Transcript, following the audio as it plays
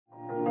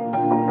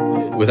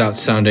without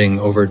sounding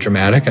over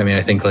dramatic, I mean,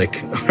 I think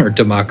like our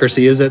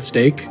democracy is at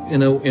stake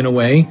in a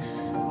way.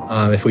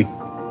 If we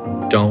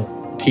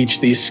don't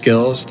teach these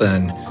skills,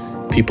 then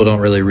people don't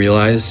really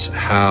realize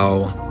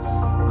how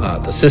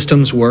the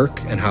systems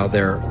work and how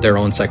their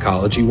own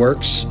psychology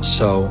works.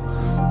 So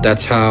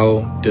that's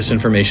how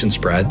disinformation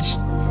spreads.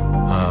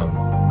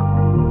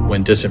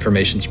 When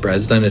disinformation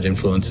spreads, then it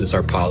influences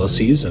our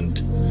policies, and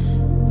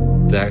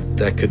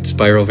that could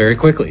spiral very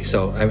quickly.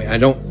 So I mean, I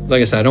don't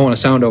want to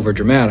sound over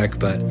dramatic,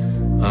 but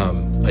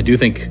I do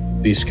think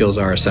these skills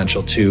are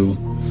essential to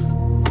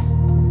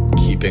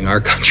keeping our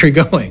country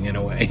going in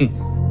a way.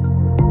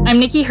 I'm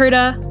Nikki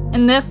Herda,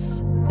 and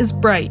this is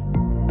Bright,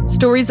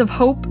 Stories of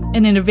Hope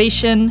and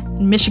Innovation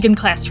in Michigan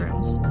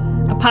Classrooms,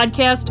 a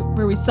podcast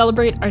where we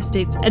celebrate our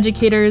state's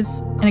educators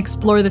and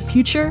explore the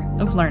future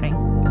of learning.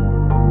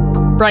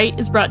 Bright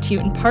is brought to you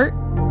in part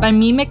by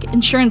MEMIC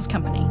Insurance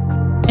Company,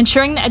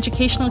 insuring the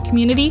educational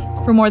community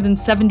for more than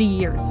 70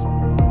 years.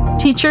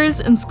 Teachers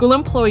and school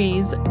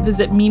employees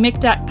visit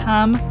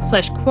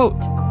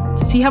MEMIC.com/quote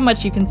to see how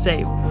much you can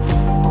save.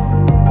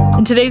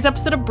 In today's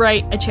episode of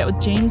Bright, I chat with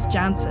James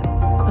Johnson,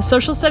 a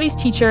social studies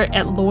teacher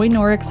at Loy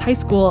Norrix High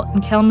School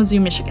in Kalamazoo,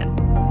 Michigan.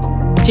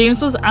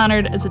 James was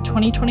honored as a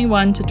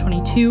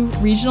 2021-22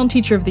 Regional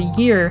Teacher of the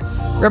Year,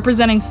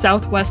 representing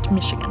Southwest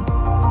Michigan.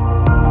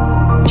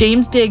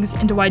 James digs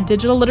into why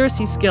digital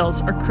literacy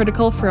skills are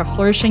critical for a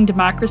flourishing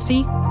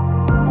democracy,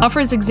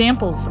 offers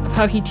examples of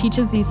how he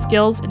teaches these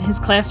skills in his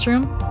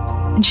classroom,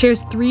 and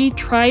shares 3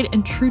 tried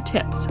and true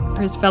tips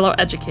for his fellow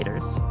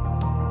educators.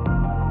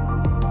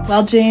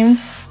 Well,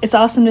 James, it's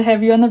awesome to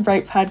have you on the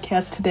Bright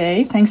podcast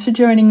today. Thanks for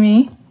joining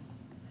me.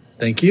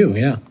 Thank you.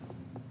 Yeah.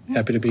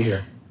 Happy to be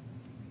here.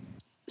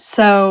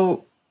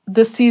 So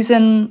this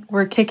season,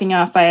 we're kicking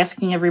off by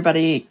asking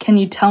everybody, can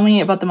you tell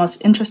me about the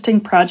most interesting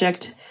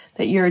project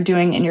that you're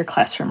doing in your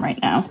classroom right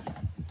now?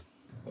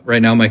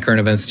 Right now, my current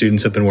event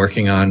students have been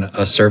working on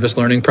a service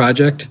learning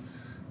project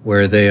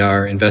where they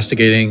are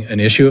investigating an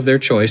issue of their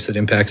choice that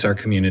impacts our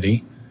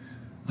community.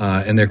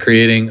 And they're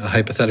creating a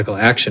hypothetical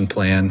action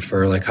plan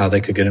for like how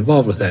they could get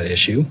involved with that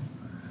issue.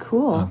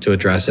 Cool. To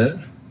address it.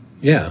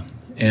 Yeah.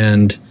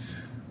 And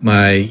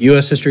my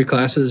U.S. history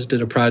classes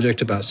did a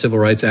project about civil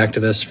rights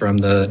activists from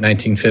the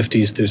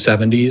 1950s through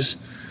 70s,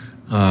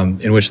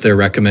 in which they're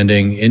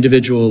recommending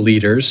individual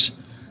leaders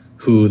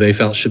who they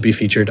felt should be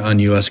featured on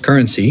U.S.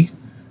 currency,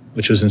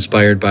 which was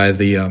inspired by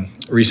the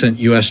recent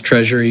U.S.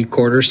 Treasury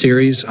Quarter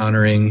series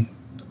honoring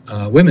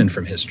women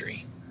from history.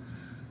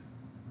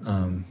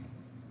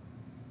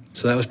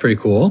 So that was pretty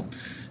cool.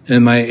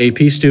 And my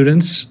AP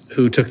students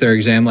who took their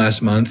exam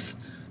last month,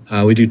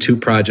 we do 2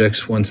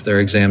 projects once their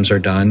exams are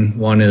done.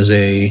 One is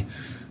a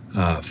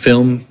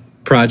film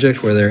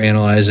project where they're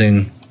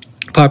analyzing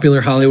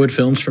popular Hollywood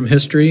films from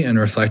history and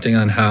reflecting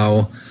on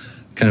how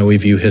kind of we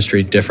view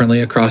history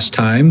differently across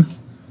time.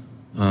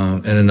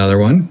 And another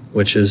one,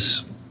 which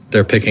is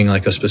they're picking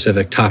like a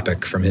specific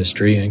topic from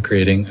history and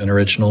creating an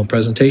original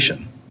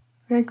presentation.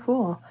 Very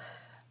cool.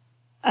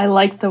 I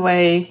like the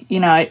way,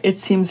 it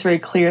seems very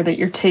clear that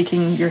you're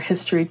taking your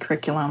history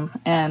curriculum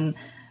and,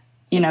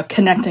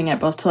 connecting it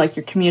both to like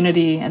your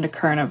community and to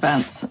current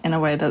events in a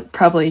way that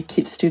probably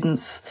keeps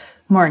students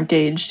more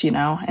engaged,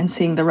 and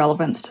seeing the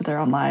relevance to their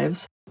own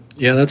lives.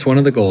 Yeah, that's one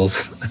of the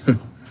goals.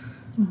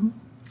 Mm-hmm.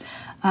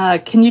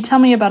 Can you tell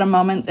me about a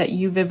moment that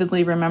you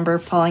vividly remember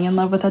falling in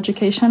love with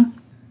education?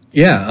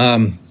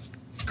 Yeah,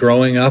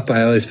 growing up,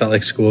 I always felt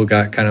like school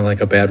got kind of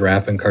like a bad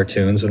rap in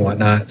cartoons and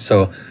whatnot.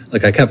 So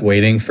like I kept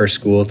waiting for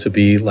school to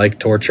be like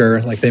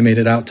torture, like they made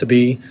it out to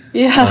be,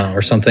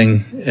 or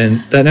something.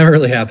 And that never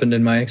really happened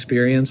in my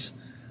experience.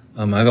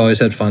 I've always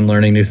had fun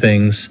learning new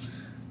things.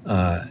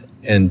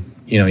 And,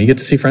 you get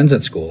to see friends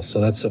at school. So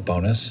that's a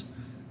bonus.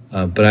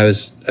 But I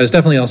was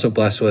definitely also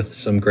blessed with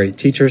some great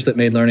teachers that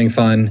made learning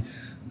fun.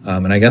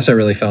 And I guess I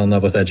really fell in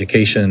love with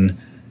education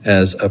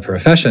as a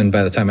profession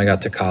by the time I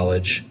got to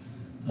college.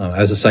 I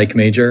was a psych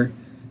major,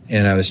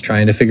 and I was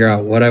trying to figure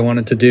out what I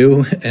wanted to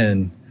do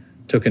and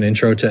took an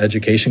intro to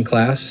education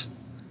class.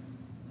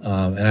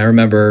 And I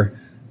remember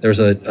there was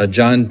a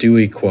John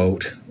Dewey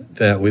quote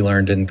that we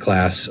learned in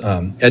class.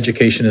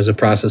 Education is a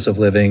process of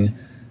living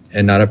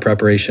and not a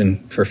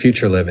preparation for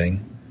future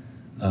living.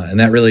 And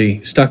that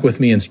really stuck with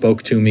me and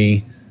spoke to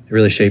me. It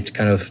really shaped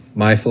kind of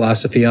my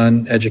philosophy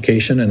on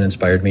education and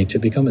inspired me to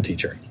become a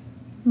teacher.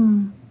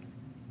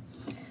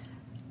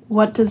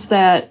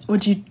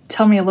 Would you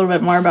tell me a little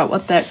bit more about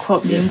what that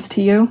quote means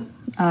to you?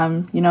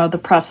 The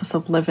process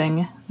of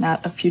living,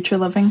 not of future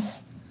living.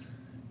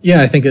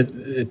 Yeah, I think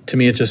to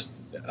me, it just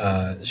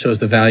shows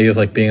the value of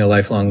like being a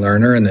lifelong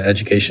learner, and that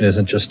education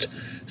isn't just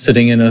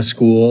sitting in a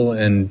school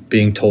and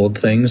being told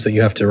things that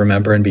you have to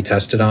remember and be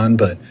tested on,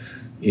 but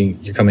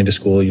you're coming to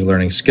school, you're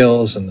learning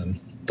skills, and then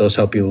those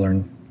help you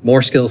learn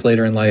more skills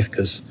later in life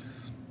because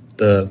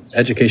the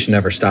education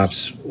never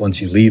stops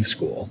once you leave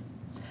school.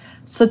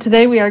 So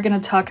today we are going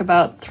to talk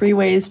about 3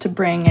 ways to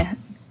bring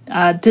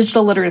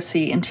digital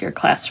literacy into your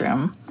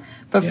classroom.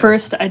 But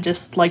first, I'd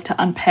just like to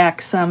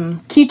unpack some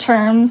key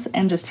terms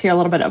and just hear a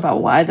little bit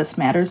about why this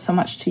matters so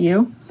much to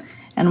you.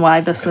 and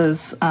why this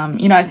is,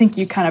 I think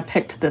you kind of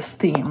picked this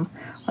theme.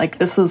 Like,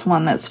 this was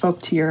one that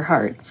spoke to your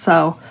heart.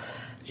 So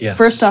yes.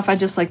 First off, I'd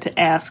just like to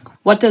ask,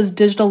 what does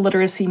digital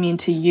literacy mean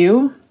to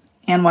you,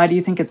 and why do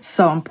you think it's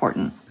so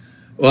important?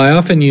 Well, I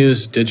often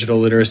use digital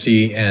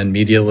literacy and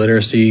media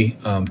literacy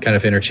kind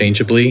of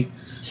interchangeably.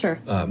 Sure.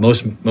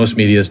 Most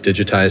media is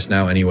digitized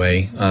now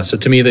anyway. So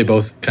to me, they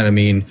both kind of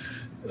mean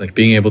like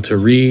being able to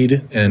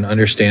read and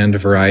understand a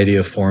variety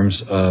of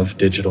forms of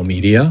digital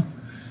media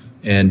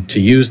and to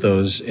use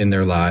those in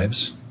their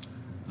lives.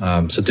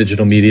 So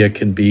digital media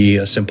can be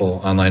a simple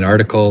online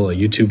article, a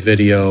YouTube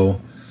video,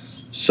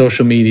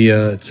 social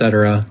media,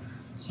 etc.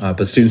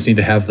 But students need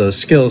to have those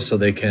skills so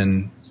they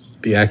can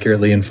be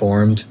accurately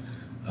informed,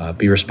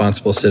 be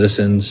responsible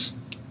citizens,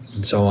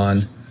 and so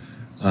on.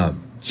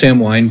 Sam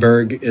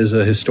Weinberg is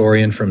a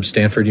historian from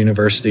Stanford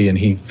University, and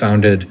he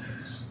founded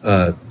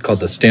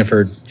called the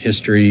Stanford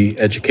History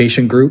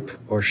Education Group,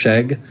 or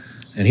SHEG,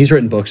 and he's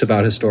written books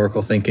about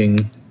historical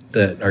thinking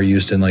that are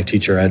used in like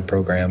teacher ed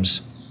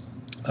programs.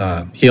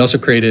 He also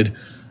created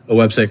a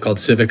website called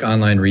Civic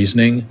Online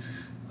Reasoning,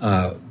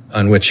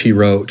 on which he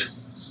wrote,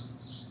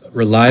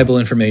 "Reliable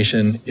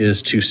information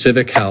is to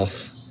civic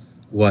health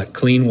what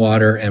clean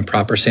water and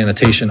proper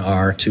sanitation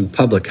are to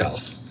public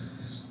health."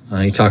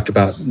 He talked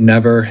about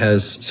never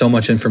has so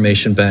much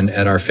information been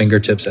at our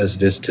fingertips as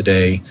it is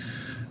today.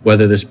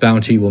 Whether this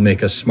bounty will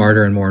make us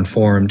smarter and more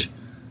informed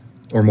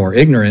or more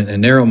ignorant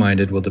and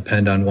narrow-minded will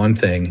depend on one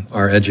thing,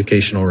 our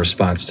educational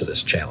response to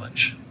this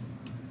challenge.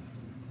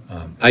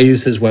 I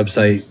use his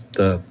website,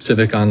 the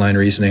Civic Online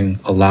Reasoning,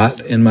 a lot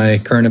in my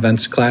current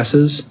events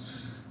classes.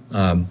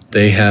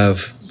 They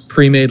have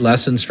pre-made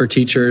lessons for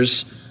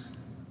teachers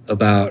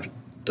about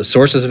the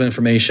sources of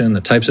information,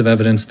 the types of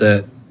evidence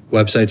that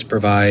websites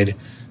provide,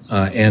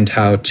 and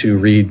how to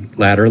read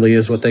laterally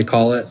is what they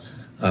call it,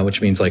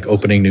 which means like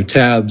opening new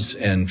tabs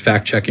and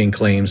fact-checking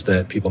claims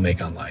that people make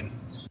online.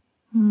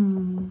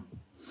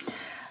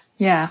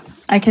 Yeah,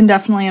 I can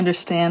definitely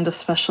understand,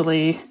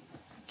 especially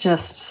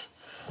just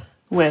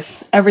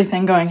with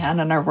everything going on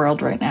in our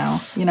world right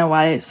now,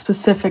 why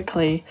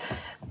specifically,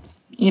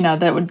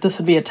 this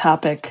would be a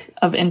topic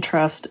of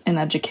interest in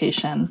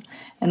education,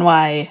 and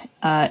why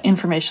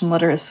information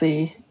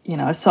literacy,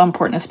 is so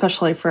important,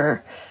 especially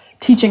for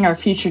teaching our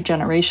future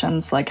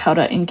generations, like how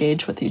to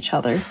engage with each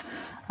other.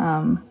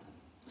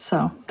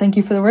 So thank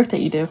you for the work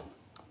that you do.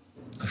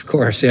 Of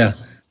course, yeah.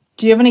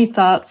 Do you have any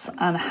thoughts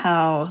on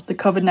how the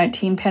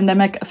COVID-19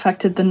 pandemic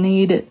affected the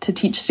need to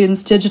teach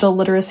students digital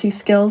literacy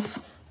skills?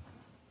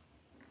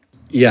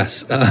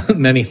 Yes,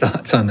 many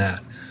thoughts on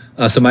that.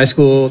 So my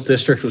school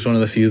district was one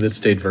of the few that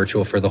stayed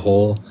virtual for the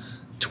whole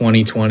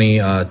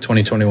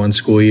 2020-2021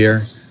 school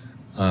year.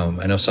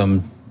 I know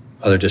some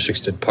other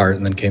districts did part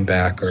and then came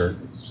back or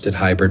did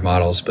hybrid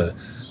models, but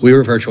we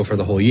were virtual for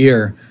the whole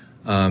year.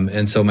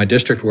 And so my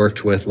district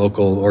worked with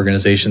local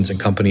organizations and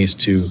companies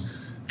to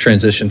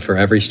transition for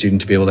every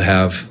student to be able to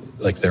have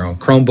like their own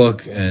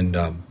Chromebook and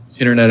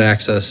internet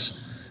access.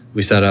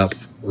 We set up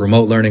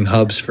remote learning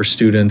hubs for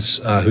students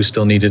who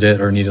still needed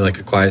it or needed like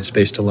a quiet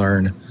space to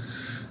learn.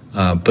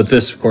 But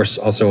this, of course,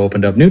 also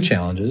opened up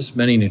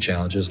many new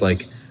challenges,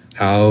 like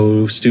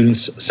how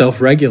students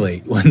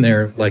self-regulate when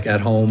they're like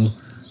at home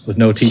with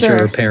no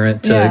teacher or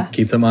parent to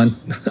keep them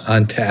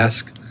on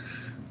task.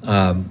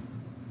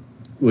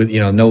 With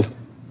no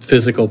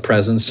physical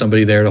presence,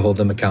 somebody there to hold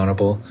them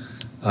accountable.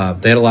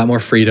 They had a lot more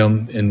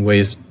freedom in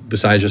ways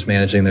besides just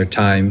managing their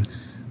time,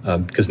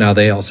 because now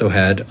they also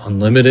had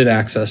unlimited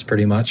access,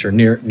 pretty much, or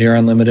near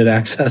unlimited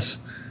access,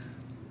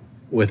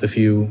 with a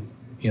few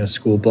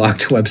school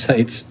blocked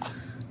websites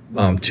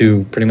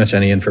to pretty much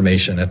any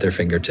information at their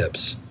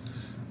fingertips.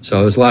 So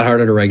it was a lot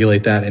harder to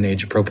regulate that in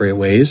age-appropriate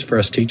ways for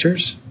us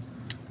teachers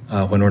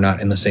when we're not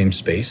in the same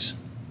space.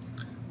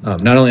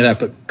 Not only that,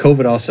 but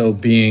COVID also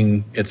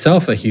being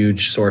itself a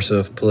huge source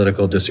of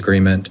political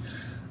disagreement,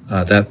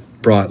 that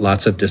brought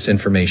lots of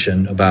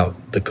disinformation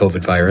about the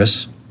COVID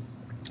virus,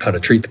 how to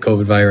treat the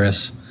COVID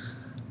virus.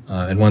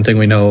 And one thing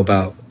we know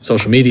about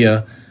social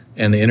media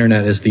and the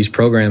internet is these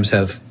programs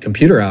have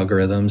computer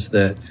algorithms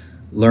that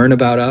learn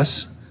about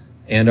us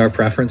and our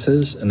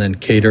preferences and then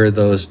cater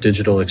those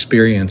digital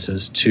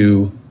experiences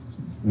to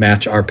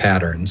match our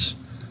patterns.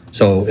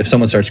 So if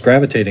someone starts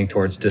gravitating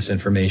towards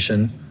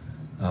disinformation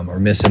or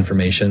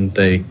misinformation,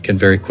 they can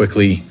very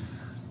quickly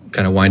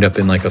kind of wind up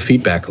in like a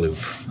feedback loop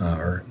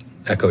or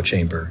echo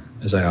chamber,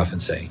 as I often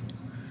say.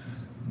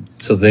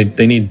 So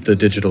they need the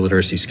digital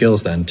literacy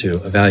skills then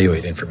to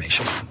evaluate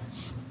information.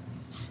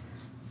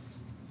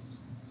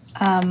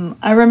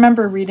 I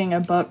remember reading a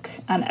book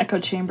on echo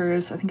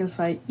chambers. I think it was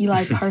by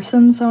Eli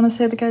Parsons, I want to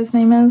say the guy's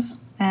name is.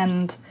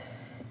 And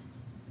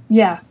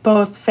yeah,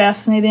 both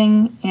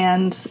fascinating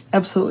and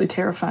absolutely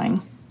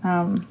terrifying.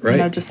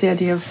 Right. Just the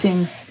idea of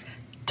seeing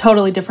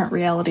totally different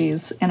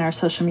realities in our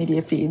social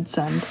media feeds.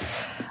 And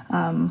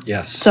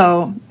yes.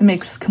 So it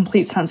makes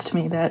complete sense to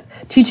me that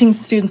teaching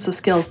students the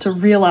skills to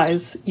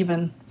realize,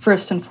 even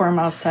first and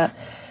foremost, that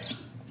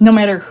no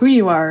matter who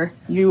you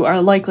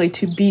are likely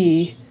to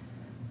be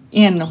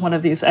in one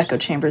of these echo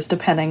chambers,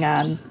 depending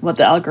on what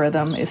the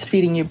algorithm is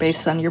feeding you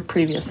based on your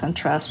previous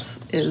interests,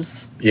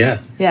 is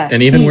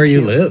and even where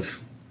you live.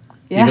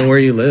 Even where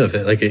you live,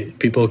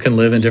 people can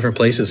live in different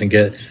places and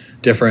get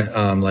different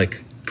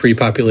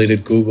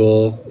pre-populated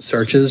Google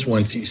searches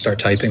once you start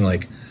typing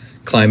like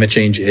climate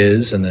change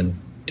is, and then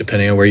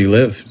depending on where you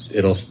live,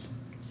 it'll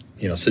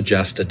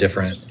suggest a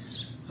different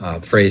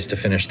phrase to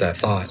finish that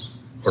thought,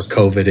 or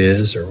COVID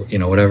is, or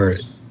whatever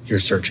you're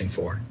searching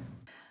for.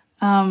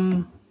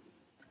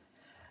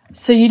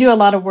 So you do a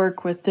lot of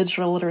work with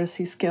digital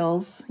literacy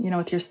skills,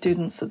 with your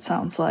students, it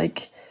sounds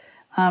like.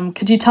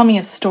 Could you tell me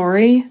a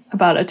story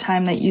about a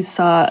time that you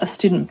saw a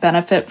student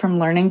benefit from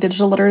learning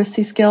digital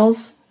literacy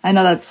skills? I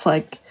know that's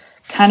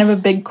kind of a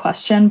big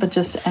question, but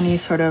just any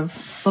sort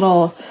of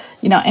little,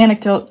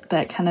 anecdote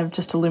that kind of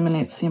just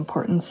illuminates the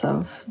importance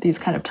of these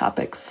kind of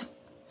topics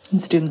in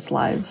students'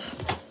 lives.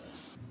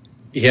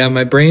 Yeah,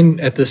 my brain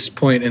at this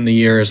point in the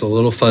year is a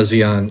little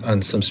fuzzy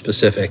on some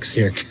specifics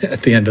here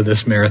at the end of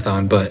this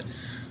marathon, but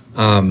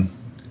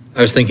I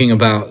was thinking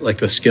about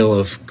the skill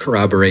of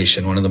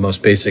corroboration, one of the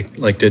most basic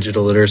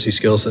digital literacy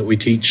skills that we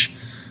teach,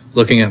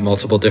 looking at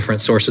multiple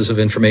different sources of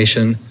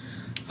information.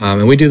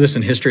 And we do this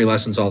in history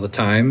lessons all the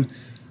time.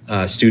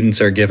 Students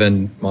are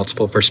given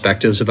multiple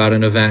perspectives about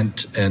an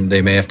event, and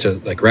they may have to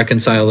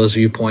reconcile those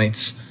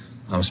viewpoints,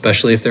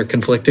 especially if they're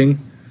conflicting.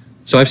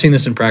 So I've seen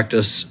this in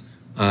practice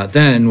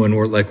then when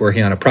we're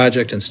working on a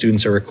project and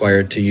students are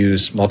required to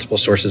use multiple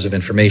sources of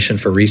information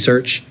for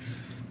research.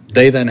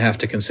 They then have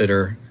to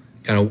consider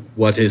kind of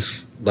what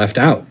is left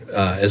out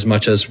as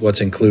much as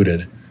what's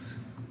included.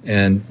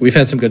 And we've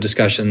had some good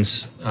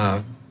discussions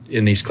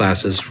in these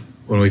classes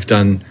when we've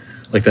done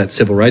that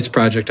civil rights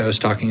project I was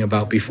talking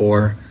about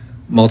before.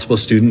 Multiple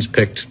students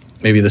picked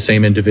maybe the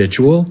same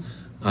individual.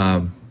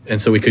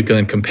 And so we could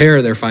then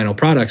compare their final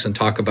products and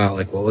talk about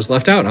what was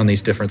left out on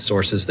these different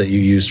sources that you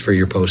used for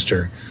your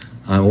poster.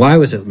 Why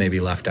was it maybe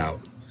left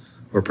out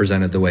or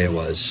presented the way it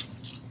was?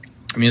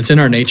 I mean, it's in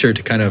our nature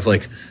to kind of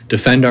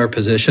defend our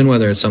position,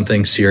 whether it's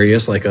something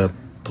serious like a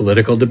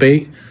political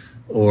debate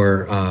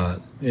or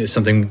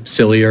something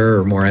sillier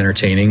or more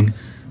entertaining.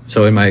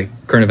 So in my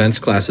current events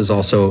classes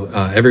also,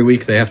 every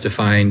week they have to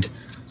find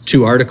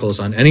 2 articles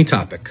on any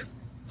topic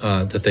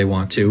that they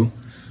want to,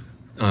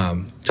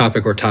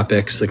 topic or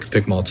topics. They could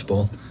pick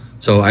multiple.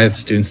 So I have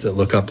students that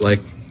look up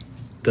the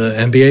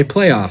NBA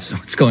playoffs,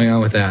 what's going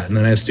on with that. And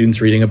then I have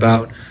students reading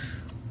about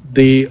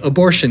the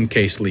abortion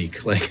case leak,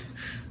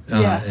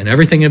 and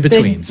everything in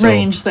between. Big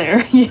range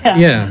there,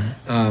 yeah.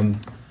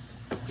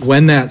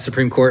 When that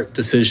Supreme Court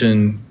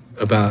decision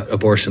about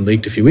abortion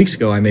leaked a few weeks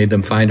ago, I made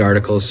them find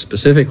articles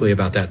specifically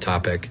about that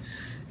topic,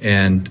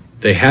 and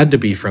they had to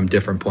be from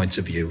different points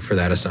of view for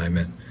that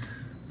assignment.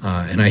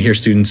 And I hear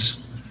students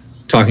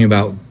talking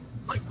about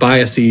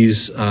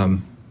biases,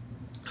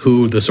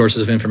 who the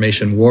sources of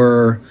information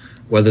were,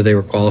 whether they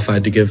were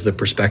qualified to give the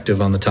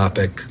perspective on the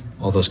topic,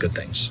 all those good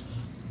things.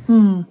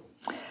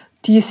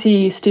 Do you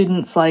see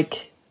students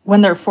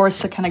when they're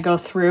forced to kind of go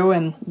through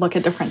and look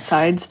at different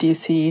sides, do you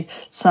see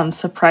some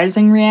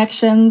surprising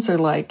reactions or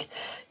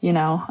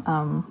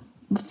from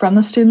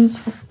the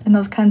students in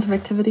those kinds of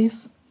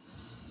activities?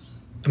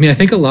 I mean, I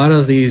think a lot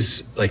of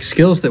these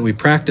skills that we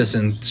practice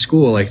in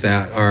school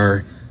that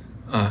are,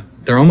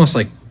 they're almost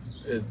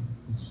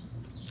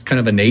kind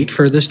of innate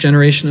for this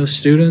generation of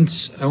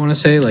students, I want to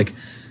say.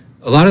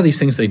 A lot of these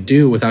things they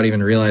do without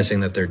even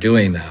realizing that they're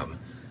doing them.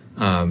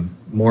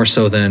 More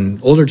so than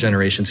older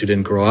generations who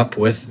didn't grow up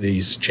with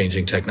these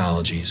changing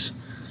technologies.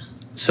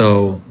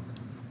 So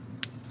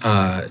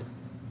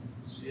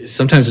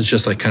sometimes it's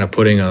just kind of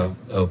putting a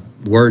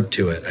word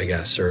to it, I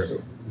guess,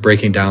 or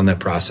breaking down that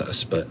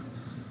process. But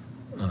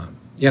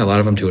a lot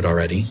of them do it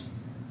already.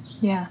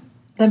 Yeah,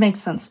 that makes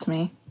sense to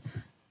me.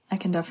 I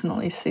can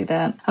definitely see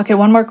that. Okay,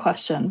 one more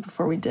question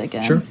before we dig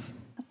in. Sure.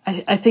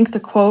 I think the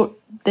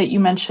quote that you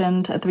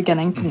mentioned at the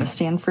beginning from the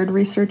Stanford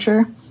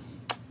researcher,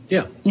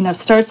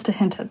 starts to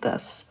hint at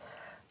this.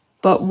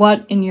 But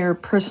what, in your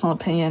personal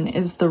opinion,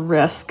 is the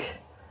risk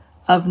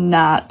of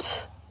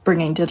not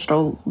bringing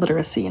digital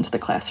literacy into the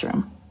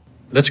classroom?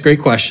 That's a great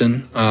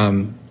question.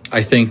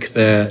 I think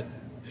that,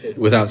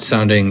 without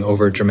sounding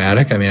over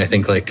dramatic, I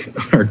think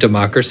our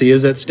democracy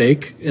is at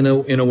stake in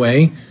a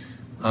way.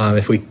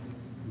 If we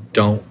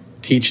don't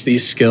teach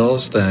these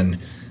skills, then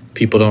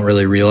people don't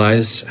really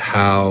realize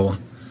how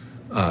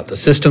the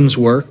systems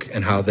work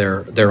and how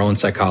their own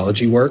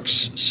psychology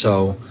works.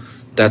 So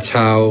that's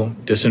how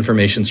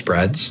disinformation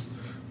spreads.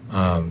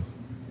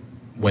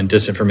 When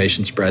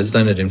disinformation spreads,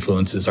 then it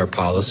influences our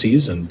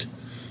policies, and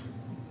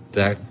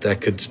that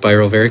could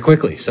spiral very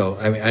quickly. So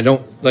I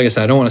don't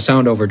want to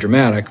sound over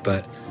dramatic,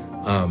 but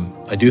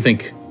I do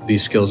think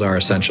these skills are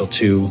essential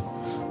to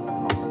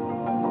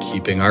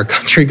keeping our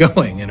country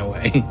going in a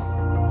way.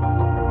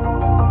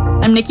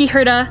 I'm Nikki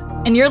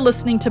Herda, and you're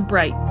listening to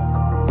Bright,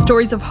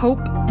 Stories of Hope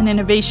and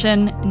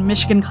Innovation in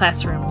Michigan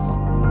Classrooms.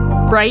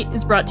 Bright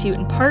is brought to you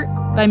in part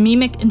by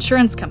MEMIC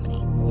Insurance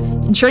Company,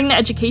 insuring the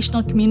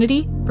educational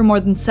community for more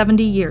than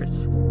 70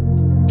 years.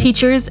 Do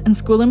Teachers and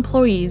school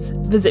employees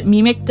visit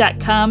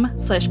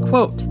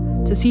memic.com/quote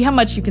to see how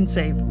much you can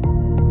save.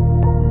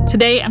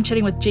 Today, I'm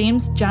chatting with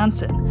James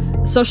Johnson,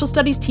 a social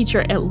studies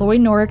teacher at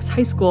Lloyd Norrix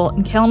High School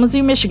in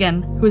Kalamazoo,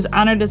 Michigan, who was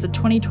honored as a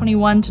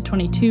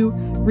 2021-22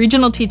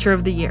 Regional Teacher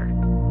of the Year.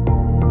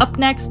 Up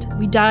next,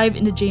 we dive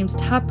into James'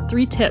 top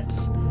 3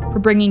 tips for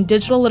bringing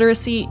digital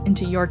literacy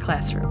into your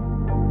classroom.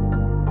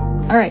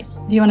 All right,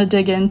 do you want to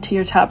dig into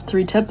your top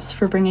 3 tips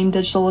for bringing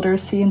digital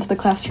literacy into the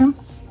classroom?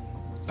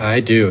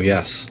 I do,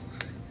 yes.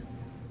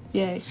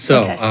 Yay.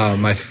 So, okay.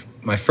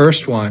 My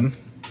first one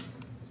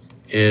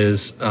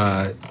is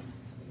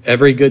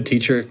every good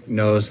teacher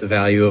knows the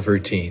value of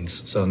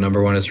routines. So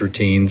number 1 is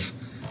routines.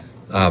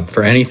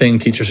 For anything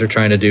teachers are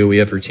trying to do, we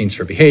have routines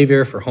for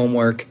behavior, for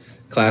homework,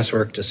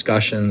 classwork,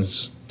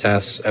 discussions,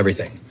 tests,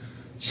 everything.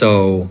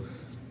 So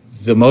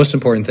the most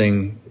important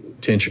thing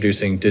to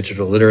introducing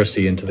digital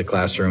literacy into the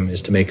classroom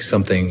is to make it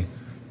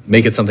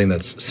something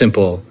that's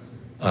simple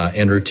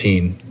and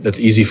routine, that's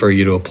easy for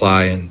you to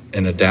apply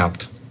and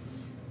adapt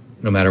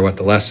no matter what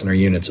the lesson or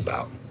unit's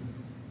about.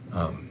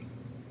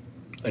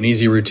 An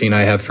easy routine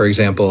I have, for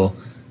example,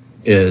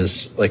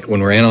 is like when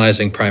we're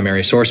analyzing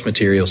primary source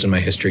materials in my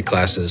history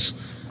classes,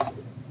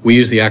 we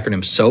use the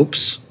acronym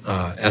SOAPS,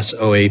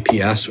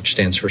 SOAPS, which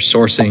stands for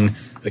Sourcing,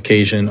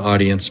 Occasion,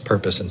 Audience,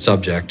 Purpose, and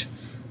Subject.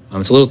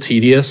 It's a little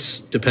tedious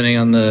depending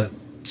on the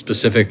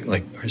specific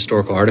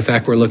historical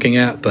artifact we're looking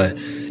at, but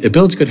it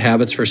builds good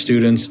habits for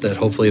students that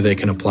hopefully they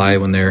can apply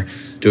when they're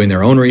doing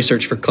their own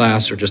research for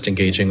class or just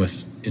engaging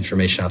with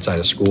information outside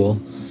of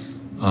school.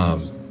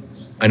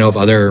 I know of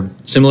other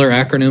similar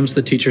acronyms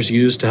that teachers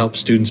use to help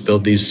students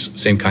build these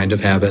same kind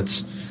of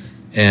habits.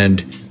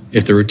 And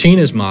if the routine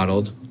is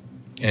modeled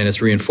and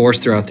it's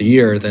reinforced throughout the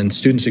year, then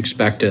students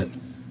expect it.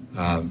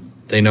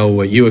 They know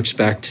what you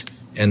expect,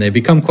 and they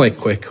become quite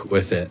quick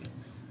with it.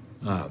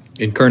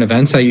 In current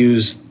events, I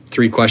use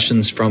 3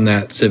 questions from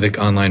that Civic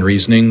Online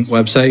Reasoning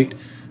website.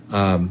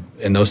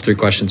 And those 3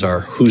 questions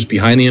are: who's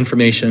behind the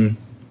information,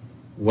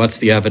 what's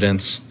the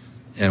evidence,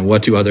 and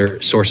what do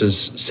other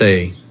sources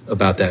say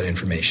about that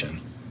information?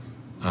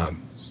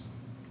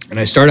 And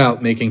I start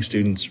out making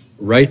students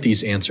write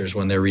these answers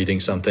when they're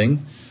reading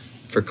something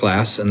for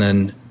class, and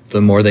then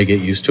the more they get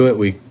used to it,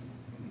 we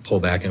pull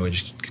back and we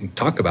just can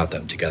talk about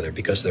them together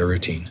because they're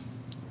routine.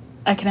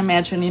 I can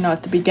imagine,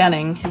 at the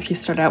beginning, if you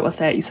start out with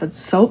that, you said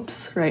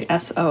SOAPS, right?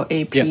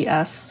 SOAPS.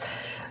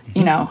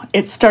 Yep.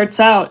 It starts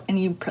out and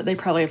they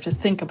probably have to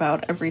think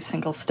about every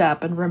single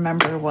step and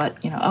remember what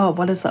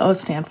does the O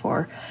stand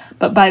for?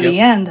 But by the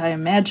end, I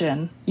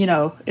imagine,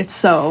 it's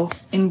so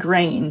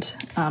ingrained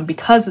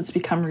because it's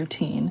become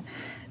routine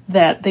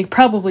that they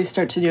probably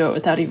start to do it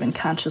without even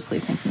consciously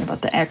thinking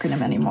about the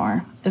acronym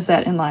anymore. Is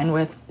that in line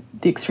with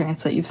the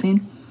experience that you've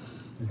seen?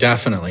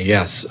 Definitely,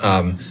 yes.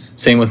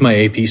 Same with my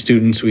AP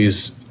students. We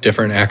use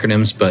different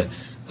acronyms, but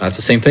it's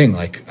the same thing.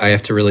 I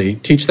have to really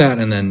teach that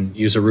and then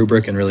use a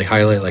rubric and really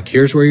highlight,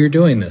 here's where you're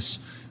doing this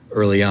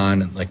early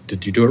on, and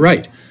did you do it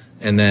right?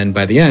 And then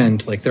by the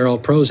end, they're all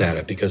pros at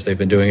it because they've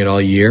been doing it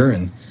all year.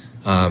 And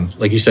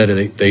like you said,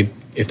 if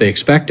they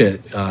expect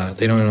it,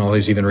 they don't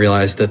always even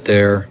realize that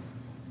they're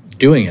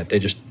doing it. They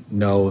just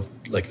know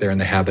they're in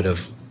the habit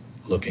of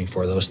looking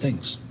for those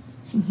things.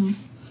 Mm-hmm.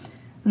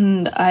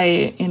 And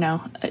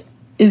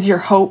is your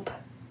hope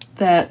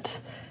that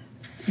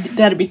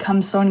it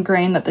becomes so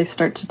ingrained that they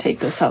start to take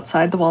this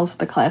outside the walls of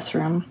the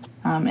classroom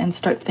and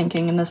start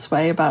thinking in this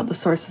way about the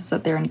sources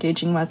that they're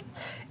engaging with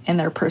in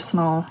their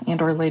personal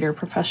and or later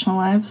professional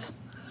lives?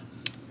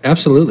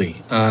 Absolutely.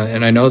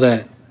 And I know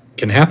that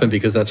can happen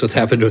because that's what's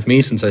happened with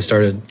me since I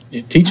started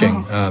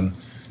teaching. Oh.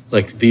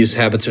 These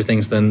habits are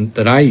things then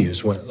that I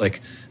use and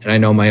I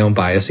know my own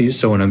biases.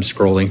 So when I'm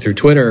scrolling through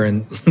Twitter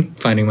and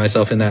finding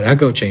myself in that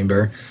echo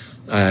chamber,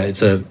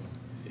 it's a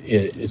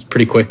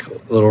pretty quick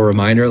little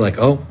reminder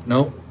oh,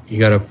 no, you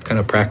got to kind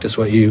of practice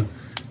what you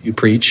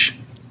preach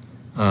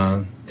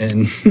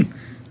and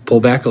pull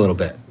back a little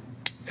bit.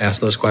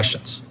 Ask those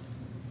questions.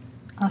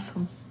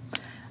 Awesome.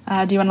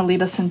 Do you want to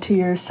lead us into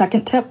your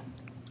second tip?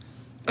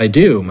 I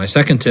do. My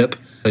second tip,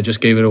 I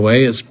just gave it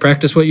away, is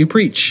practice what you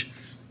preach.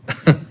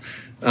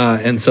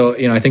 And so,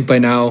 I think by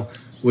now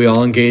we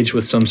all engage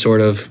with some sort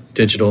of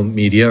digital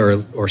media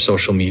or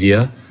social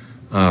media.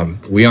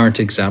 We aren't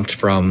exempt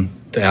from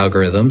the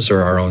algorithms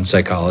or our own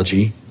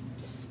psychology.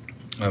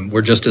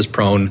 We're just as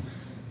prone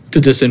to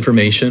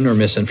disinformation or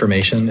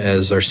misinformation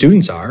as our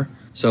students are.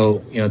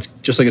 So, it's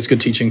just like it's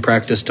good teaching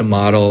practice to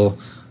model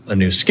a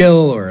new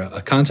skill or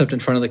a concept in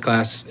front of the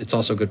class. It's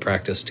also good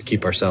practice to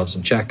keep ourselves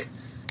in check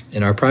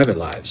in our private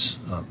lives.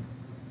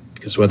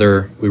 Because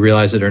whether we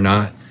realize it or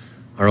not,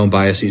 our own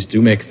biases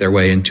do make their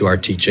way into our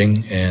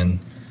teaching, and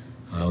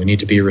we need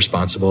to be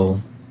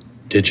responsible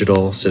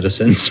digital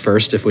citizens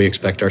first if we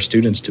expect our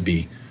students to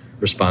be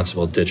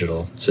responsible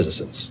digital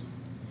citizens.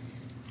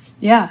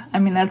 Yeah,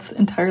 that's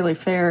entirely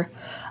fair.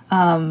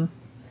 I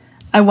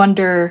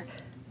wonder,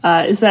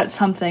 is that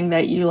something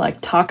that you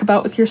talk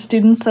about with your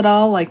students at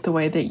all? The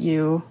way that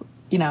you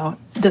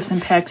this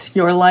impacts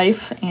your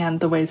life and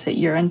the ways that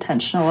you're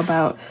intentional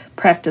about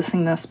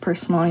practicing this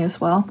personally as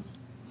well?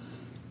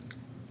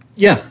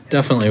 Yeah,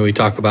 definitely. We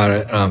talk about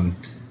it.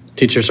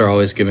 Teachers are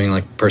always giving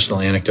like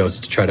personal anecdotes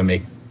to try to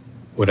make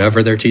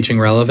whatever they're teaching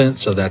relevant,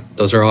 so that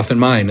those are often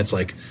mine. It's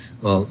like,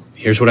 well,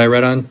 here's what I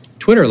read on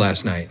Twitter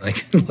last night.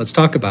 Like, let's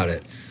talk about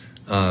it.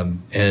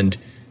 And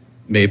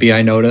maybe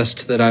I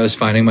noticed that I was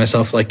finding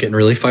myself like getting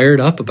really fired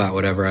up about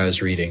whatever I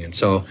was reading. And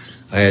so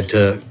I had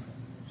to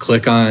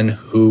click on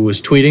who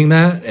was tweeting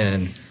that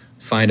and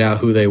find out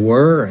who they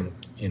were and,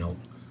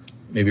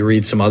 maybe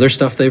read some other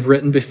stuff they've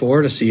written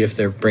before to see if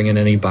they're bringing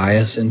any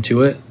bias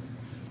into it.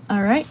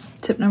 All right.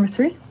 Tip number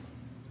 3.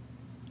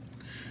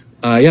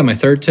 My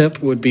third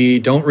tip would be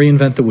don't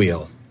reinvent the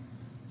wheel.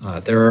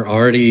 There are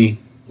already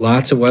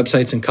lots of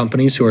websites and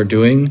companies who are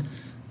doing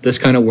this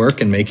kind of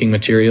work and making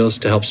materials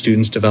to help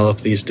students develop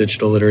these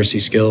digital literacy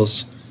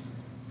skills.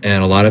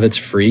 And a lot of it's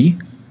free.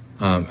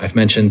 I've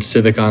mentioned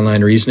Civic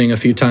Online Reasoning a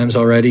few times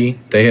already.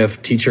 They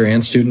have teacher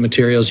and student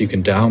materials you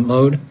can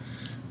download.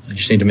 You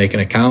just need to make an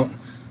account.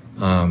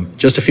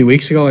 Just a few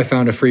weeks ago, I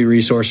found a free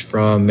resource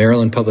from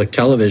Maryland Public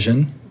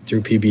Television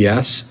through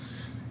PBS,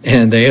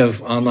 and they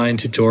have online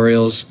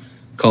tutorials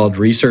called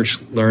Research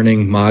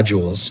Learning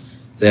Modules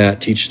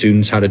that teach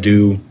students how to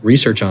do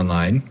research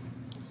online.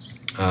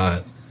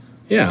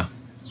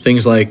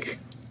 Things like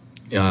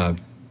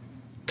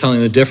telling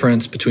the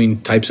difference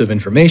between types of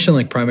information,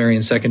 like primary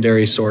and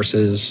secondary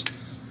sources.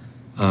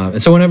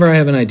 And so whenever I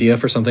have an idea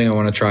for something I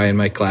want to try in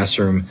my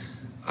classroom,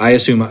 I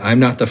assume I'm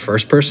not the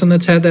first person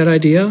that's had that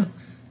idea.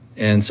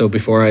 And so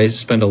before I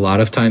spend a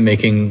lot of time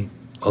making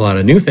a lot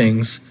of new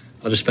things,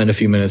 I'll just spend a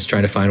few minutes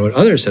trying to find what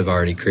others have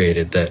already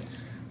created that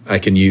I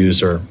can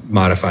use or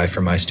modify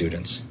for my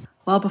students.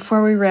 Well,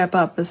 before we wrap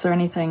up, is there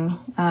anything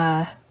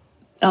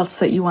else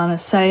that you want to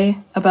say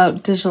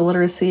about digital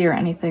literacy or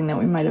anything that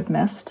we might have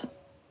missed?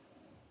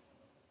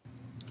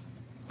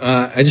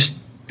 I just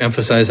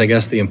emphasize, I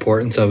guess, the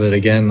importance of it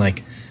again.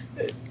 Like,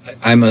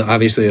 I'm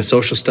obviously a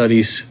social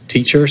studies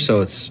teacher,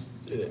 so it's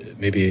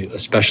maybe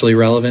especially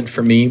relevant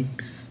for me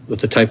with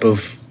the type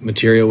of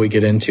material we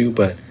get into,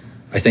 but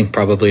I think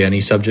probably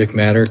any subject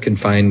matter can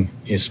find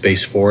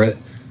space for it.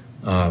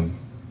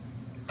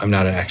 I'm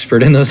not an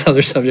expert in those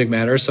other subject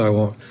matters, so I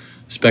won't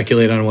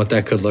speculate on what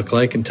that could look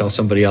like and tell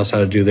somebody else how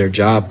to do their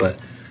job, but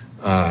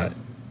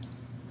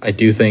I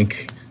do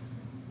think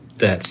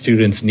that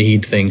students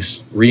need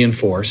things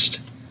reinforced,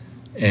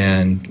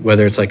 and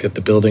whether it's like at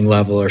the building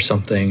level or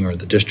something or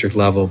the district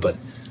level, but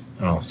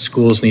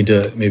schools need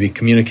to maybe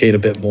communicate a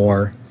bit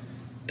more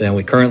than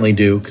we currently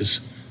do,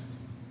 because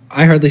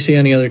I hardly see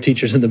any other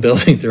teachers in the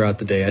building throughout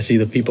the day. I see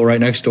the people right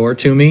next door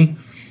to me.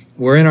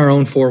 We're in our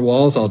own four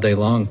walls all day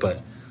long, but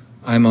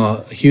I'm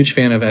a huge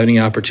fan of any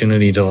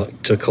opportunity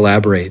to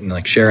collaborate and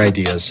like share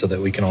ideas so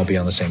that we can all be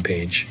on the same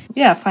page.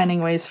 Yeah,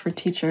 finding ways for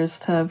teachers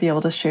to be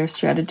able to share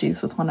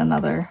strategies with one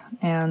another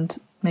and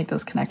make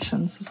those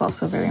connections is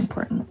also very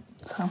important.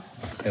 So,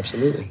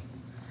 absolutely.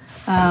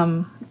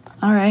 All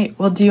right.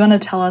 Well, do you want to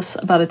tell us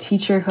about a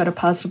teacher who had a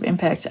positive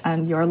impact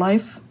on your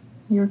life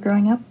when you were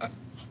growing up?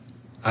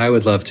 I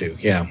would love to,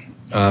 yeah.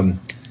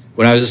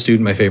 When I was a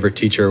student, my favorite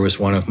teacher was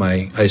one of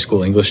my high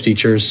school English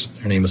teachers.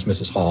 Her name was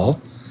Mrs.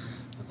 Hall.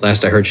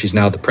 Last I heard, she's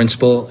now the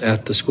principal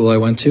at the school I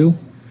went to.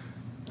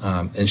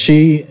 And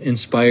she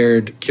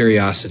inspired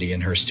curiosity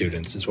in her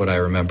students, is what I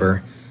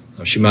remember.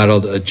 She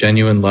modeled a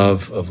genuine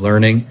love of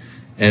learning.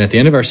 And at the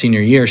end of our senior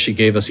year, she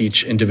gave us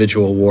each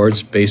individual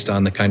awards based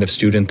on the kind of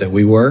student that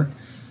we were.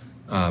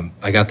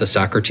 I got the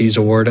Socrates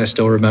Award, I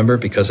still remember,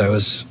 because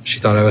she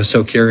thought I was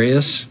so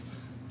curious,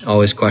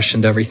 always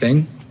questioned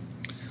everything.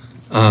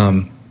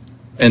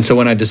 And so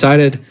when I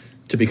decided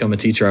to become a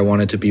teacher, I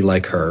wanted to be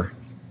like her.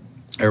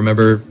 I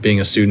remember being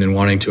a student and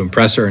wanting to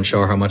impress her and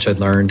show her how much I'd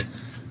learned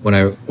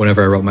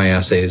whenever I wrote my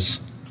essays.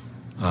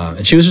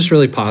 And she was just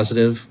really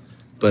positive,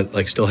 but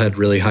like still had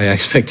really high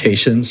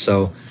expectations.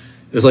 So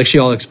it was like she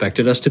all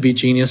expected us to be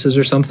geniuses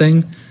or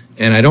something.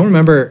 And I don't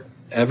remember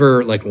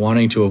ever like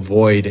wanting to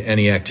avoid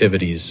any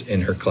activities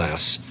in her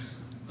class.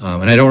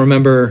 And I don't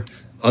remember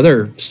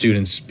other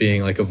students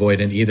being like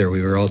avoidant either.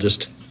 We were all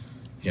just,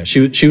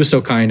 she was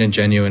so kind and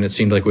genuine. It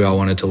seemed like we all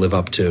wanted to live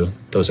up to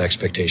those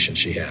expectations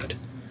she had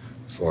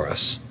for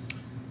us.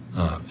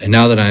 And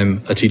now that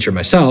I'm a teacher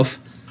myself,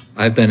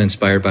 I've been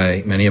inspired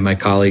by many of my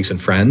colleagues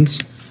and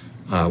friends.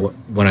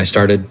 When I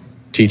started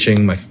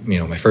teaching my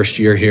first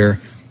year here,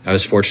 I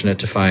was fortunate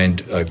to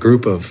find a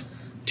group of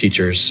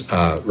teachers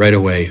right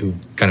away who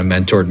kind of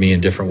mentored me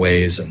in different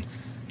ways and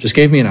just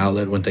gave me an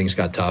outlet when things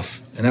got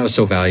tough. And that was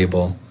so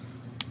valuable.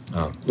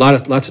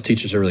 Lots of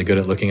teachers are really good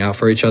at looking out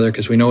for each other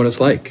because we know what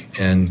it's like.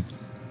 And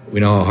we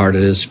know how hard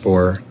it is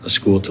for a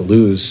school to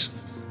lose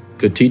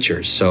good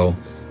teachers. So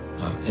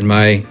in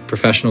my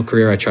professional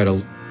career, I try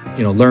to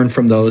learn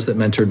from those that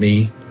mentored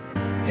me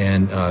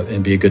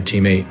and be a good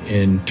teammate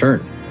in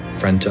turn,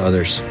 friend to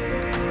others.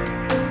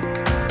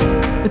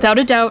 Without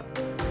a doubt,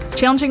 it's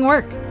challenging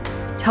work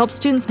to help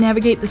students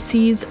navigate the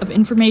seas of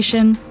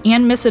information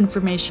and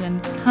misinformation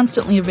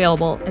constantly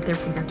available at their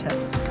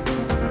fingertips.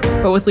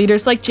 But with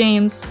leaders like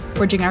James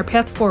forging our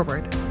path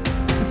forward,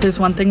 if there's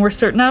one thing we're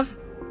certain of,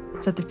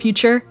 it's that the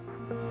future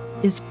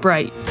is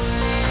bright.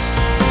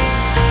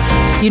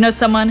 Do you know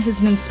someone who's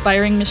an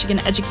inspiring Michigan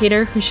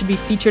educator who should be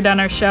featured on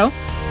our show?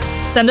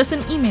 Send us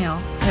an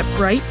email at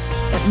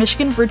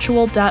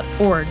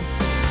bright@michiganvirtual.org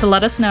to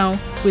let us know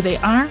who they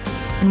are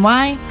and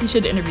why we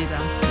should interview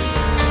them.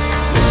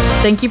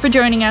 Thank you for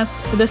joining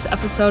us for this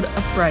episode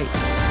of Bright,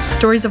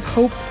 Stories of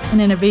Hope and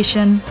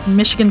Innovation in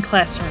Michigan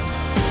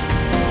Classrooms.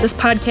 This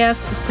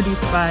podcast is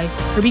produced by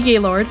Herbie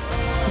Gaylord,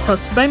 is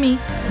hosted by me,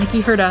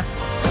 Nikki Herda,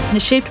 and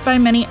is shaped by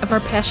many of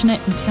our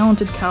passionate and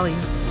talented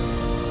colleagues.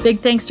 Big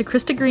thanks to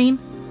Krista Green,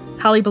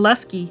 Holly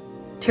Boleski,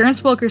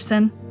 Terrence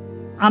Wilkerson,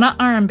 Anna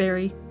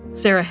Arenberry,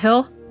 Sarah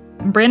Hill,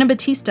 and Brandon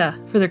Batista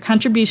for their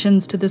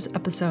contributions to this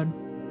episode.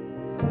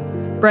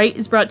 Bright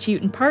is brought to you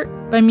in part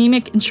by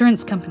MEMIC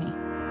Insurance Company,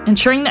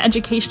 insuring the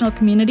educational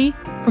community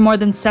for more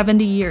than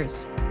 70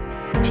 years.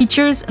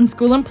 Teachers and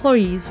school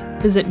employees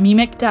visit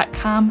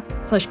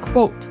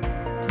memic.com/quote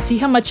to see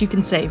how much you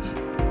can save.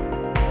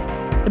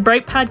 The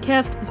Bright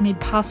podcast is made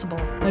possible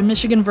by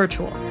Michigan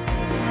Virtual,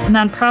 a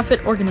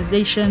nonprofit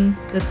organization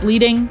that's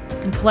leading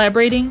and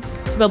collaborating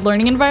to build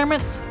learning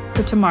environments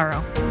for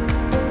tomorrow.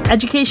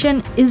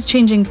 Education is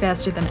changing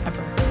faster than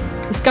ever.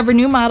 Discover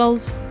new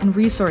models and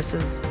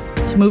resources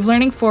to move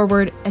learning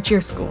forward at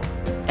your school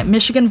at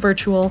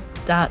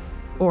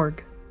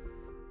michiganvirtual.org.